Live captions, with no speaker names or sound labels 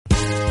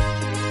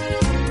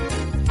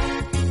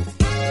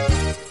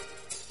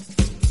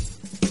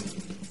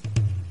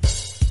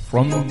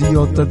From the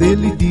altar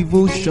daily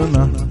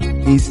devotional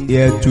is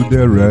here to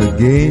there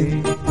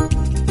again.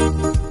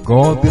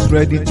 God is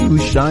ready to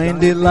shine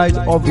the light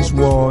of His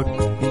word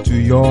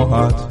into your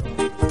heart.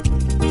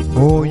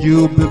 Oh,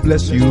 you'll be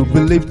blessed, you'll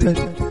be lifted,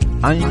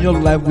 and your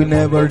life will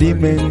never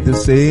remain the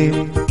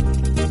same.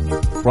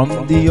 From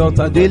the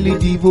altar daily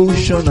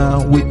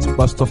devotional with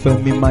Pastor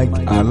Femi Mike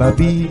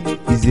Alabi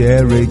is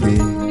here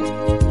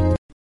again.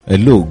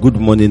 Hello, good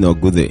morning or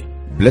good day.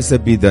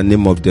 Blessed be the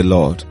name of the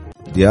Lord,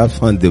 the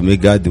Alpha and the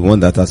Omega, the one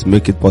that has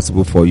made it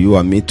possible for you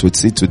and me to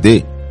see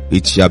today.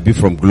 It shall be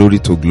from glory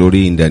to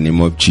glory in the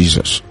name of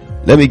Jesus.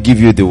 Let me give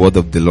you the word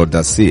of the Lord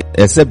that says,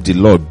 except the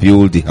Lord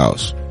build the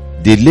house,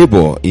 they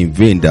labor in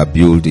vain that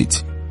build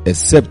it.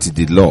 Except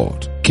the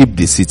Lord keep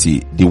the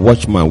city, the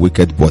watchman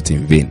waketh but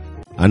in vain.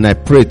 And I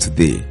pray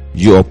today,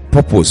 your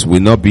purpose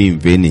will not be in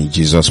vain in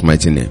Jesus'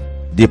 mighty name.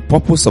 The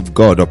purpose of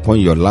God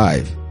upon your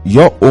life,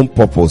 your own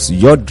purpose,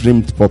 your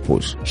dreamed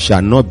purpose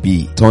shall not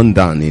be turned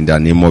down in the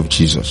name of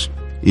Jesus.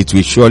 It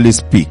will surely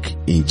speak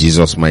in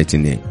Jesus' mighty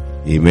name.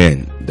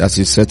 Amen. That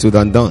is settled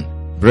and done.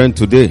 Brethren,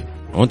 today,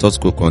 I want us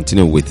to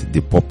continue with the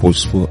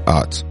purposeful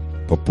heart.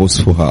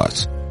 Purposeful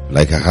heart.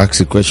 Like I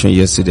asked a question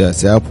yesterday, I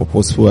said, how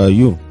purposeful are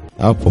you?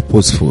 How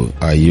purposeful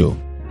are you?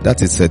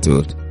 That is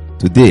settled.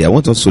 Today, I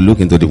want us to look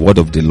into the word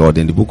of the Lord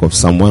in the book of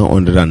Psalm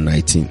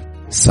 119.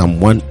 Psalm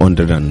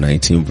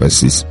 119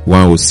 verses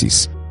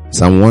 106.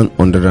 Psalm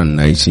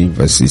 119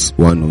 verses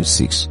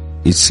 106.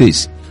 It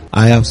says,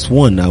 I have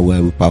sworn I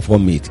will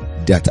perform it,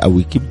 that I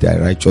will keep thy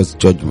righteous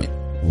judgment.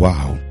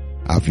 Wow.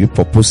 Have you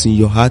purposed in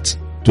your heart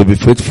to be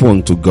faithful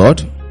unto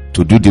God,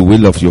 to do the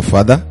will of your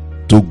Father,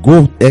 to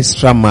go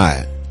extra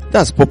mile?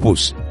 That's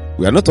purpose.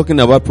 We are not talking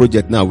about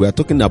project now. We are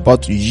talking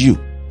about you,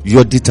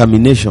 your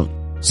determination.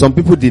 Some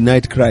people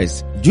denied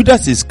Christ.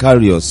 Judas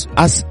Iscariot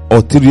has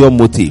ulterior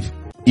motive.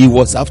 He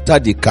was after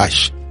the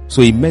cash,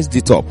 so he messed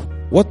it up.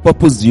 What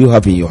purpose do you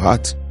have in your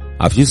heart?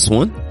 Have you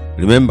sworn?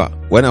 Remember,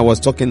 when I was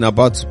talking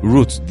about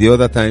Ruth the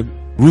other time,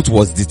 Ruth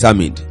was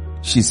determined.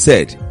 She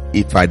said,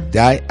 if I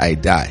die, I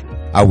die.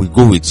 I will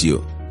go with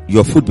you.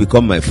 Your food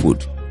become my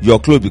food. Your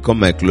clothes become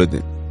my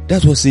clothing.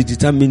 That was a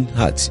determined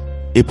heart.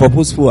 A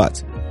purposeful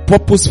heart.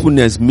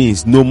 Purposefulness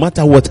means no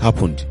matter what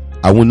happened,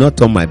 I will not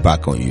turn my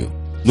back on you.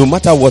 No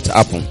matter what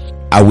happened,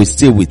 I will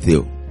stay with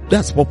you.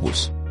 That's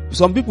purpose.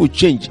 Some people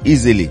change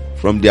easily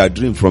from their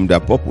dream, from their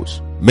purpose.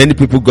 Many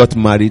people got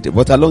married,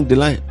 but along the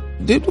line,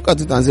 they look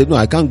at it and say, no,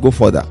 I can't go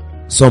further.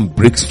 Some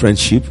breaks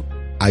friendship.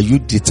 Are you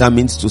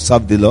determined to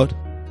serve the Lord?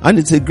 And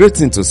it's a great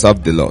thing to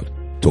serve the Lord.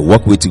 To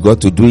work with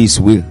God, to do His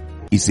will,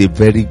 is a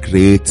very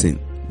great thing.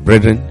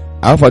 Brethren,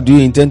 how far do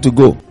you intend to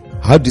go?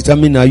 How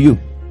determined are you?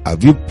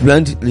 Have you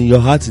planned in your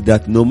heart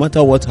that no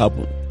matter what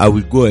happens, I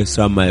will go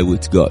extra mile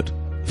with God?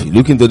 If you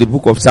look into the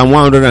book of Psalm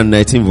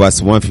 119 verse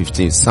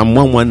 115, Psalm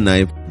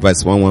 119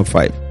 verse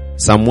 115,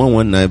 Psalm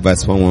 119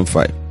 verse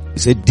 115, it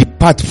said,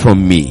 depart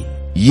from me,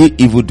 ye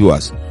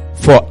evildoers,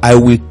 for I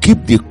will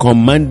keep the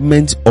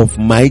commandment of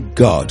my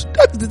God.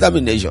 That's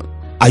determination.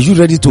 Are you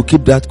ready to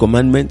keep that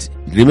commandment?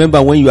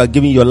 Remember when you are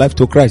giving your life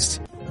to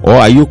Christ? Or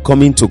are you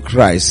coming to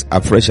Christ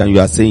afresh and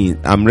you are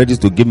saying, I'm ready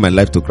to give my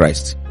life to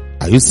Christ?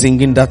 Are you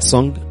singing that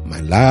song?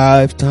 My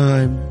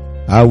lifetime,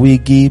 I will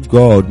give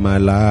God my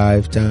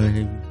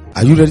lifetime.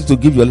 Are you ready to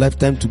give your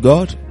lifetime to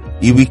God?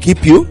 He will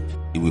keep you.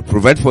 He will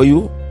provide for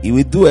you. He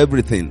will do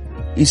everything.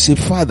 He's a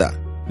father.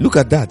 Look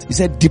at that. He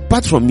said,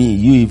 depart from me,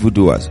 you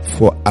evildoers,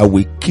 for I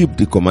will keep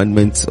the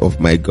commandments of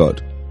my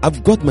God.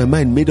 I've got my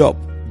mind made up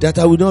that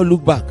I will not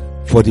look back.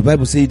 For the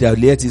Bible says that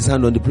layeth his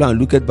hand on the plow and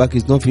looketh back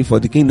is not fit for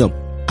the kingdom.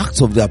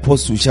 Acts of the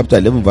Apostles chapter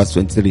 11 verse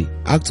 23.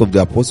 Acts of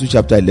the Apostles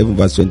chapter 11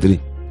 verse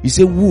 23. He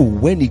said, who,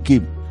 when he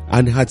came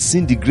and had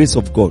seen the grace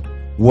of God,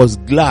 was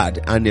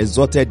glad and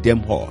exhorted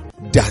them all,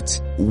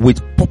 that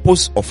with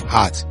purpose of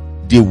heart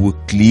they will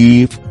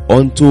cleave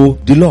unto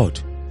the Lord.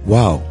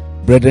 Wow.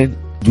 Brethren,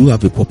 do you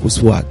have a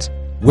purposeful heart?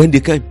 When they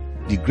came,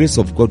 the grace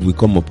of God will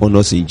come upon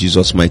us in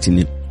Jesus' mighty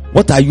name.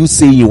 What are you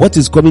saying? What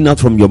is coming out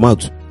from your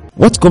mouth?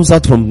 What comes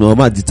out from your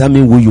mouth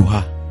determines who you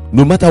are.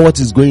 No matter what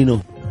is going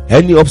on,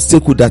 any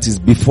obstacle that is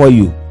before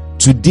you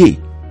today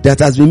that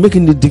has been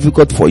making it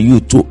difficult for you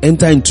to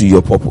enter into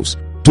your purpose,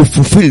 to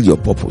fulfill your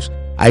purpose,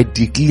 I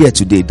declare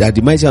today that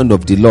the mighty hand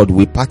of the Lord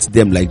will part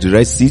them like the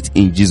Red Sea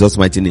in Jesus'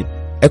 mighty name.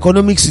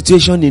 Economic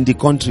situation in the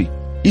country.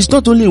 It's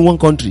not only in one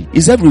country,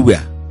 it's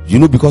everywhere. You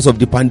know, because of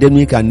the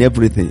pandemic and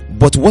everything.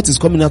 But what is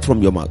coming out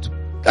from your mouth?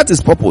 That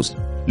is purpose.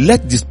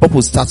 Let this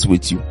purpose start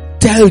with you.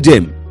 Tell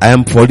them, I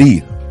am for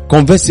real.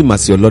 Confess Him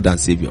as your Lord and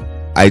Savior.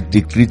 I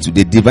decree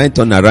today divine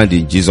turnaround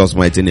in Jesus'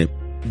 mighty name.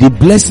 The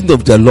blessing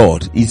of the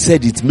Lord, He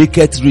said, it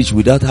maketh rich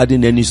without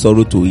adding any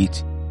sorrow to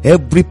it.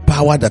 Every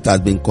power that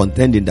has been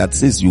contending that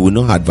says you will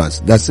not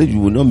advance, that says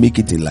you will not make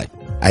it in life,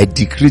 I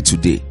decree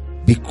today,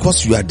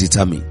 because you are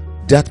determined,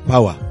 that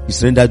power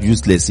is rendered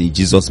useless in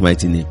Jesus'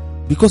 mighty name.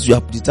 Because you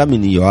are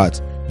determined in your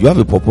heart, you have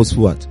a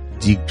purposeful heart,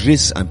 the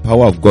grace and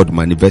power of God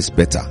manifests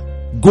better.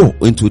 Go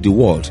into the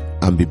world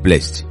and be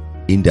blessed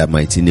in the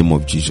mighty name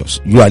of Jesus.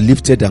 You are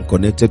lifted and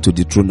connected to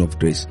the throne of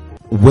grace.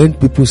 When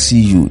people see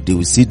you, they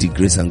will see the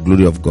grace and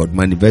glory of God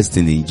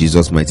manifesting in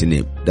Jesus' mighty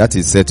name. That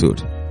is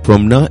settled.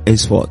 From now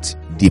henceforth,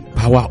 the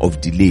power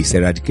of delay is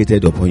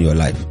eradicated upon your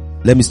life.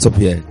 Let me stop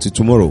here. Till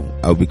tomorrow,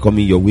 I will be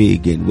coming your way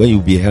again. When you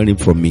will be hearing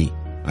from me,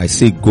 I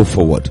say go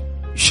forward.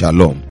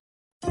 Shalom.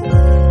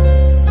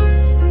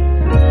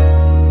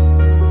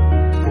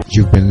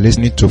 You've been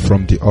listening to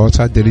From the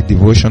Altar Daily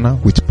Devotional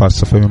with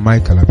Pastor Femi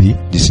Mike Alabi,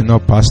 the Senior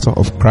Pastor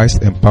of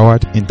Christ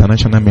Empowered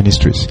International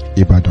Ministries,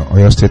 Ibadan,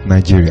 Oyo State,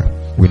 Nigeria.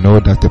 We know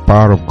that the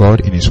power of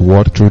God in His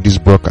Word through this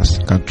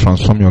broadcast can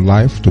transform your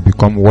life to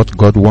become what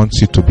God wants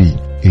you to be,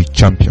 a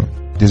champion.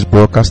 This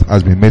broadcast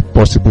has been made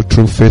possible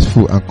through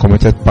faithful and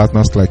committed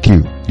partners like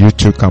you. You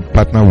too can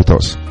partner with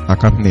us.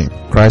 Account name,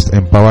 Christ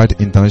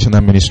Empowered International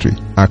Ministry.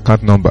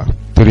 Account number,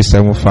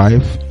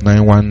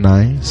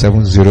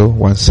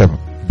 375-919-7017.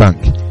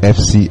 Bank,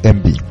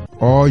 FCMB.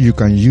 Or you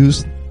can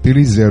use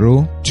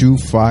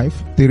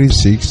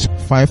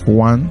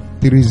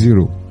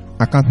 3025365130.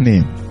 Account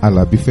name,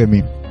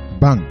 Alabifemi.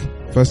 Bank,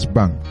 First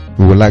Bank.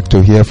 We would like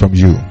to hear from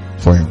you.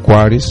 For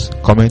inquiries,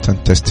 comments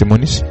and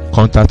testimonies,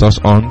 contact us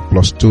on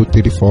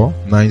 +234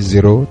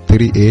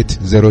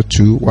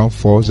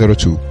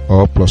 9038021402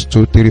 or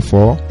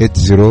 +234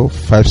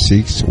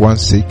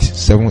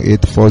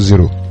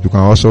 8056167840. You can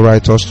also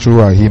write us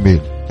through our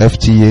email,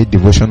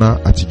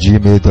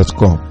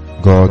 ftadevotional@gmail.com.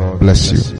 God bless you.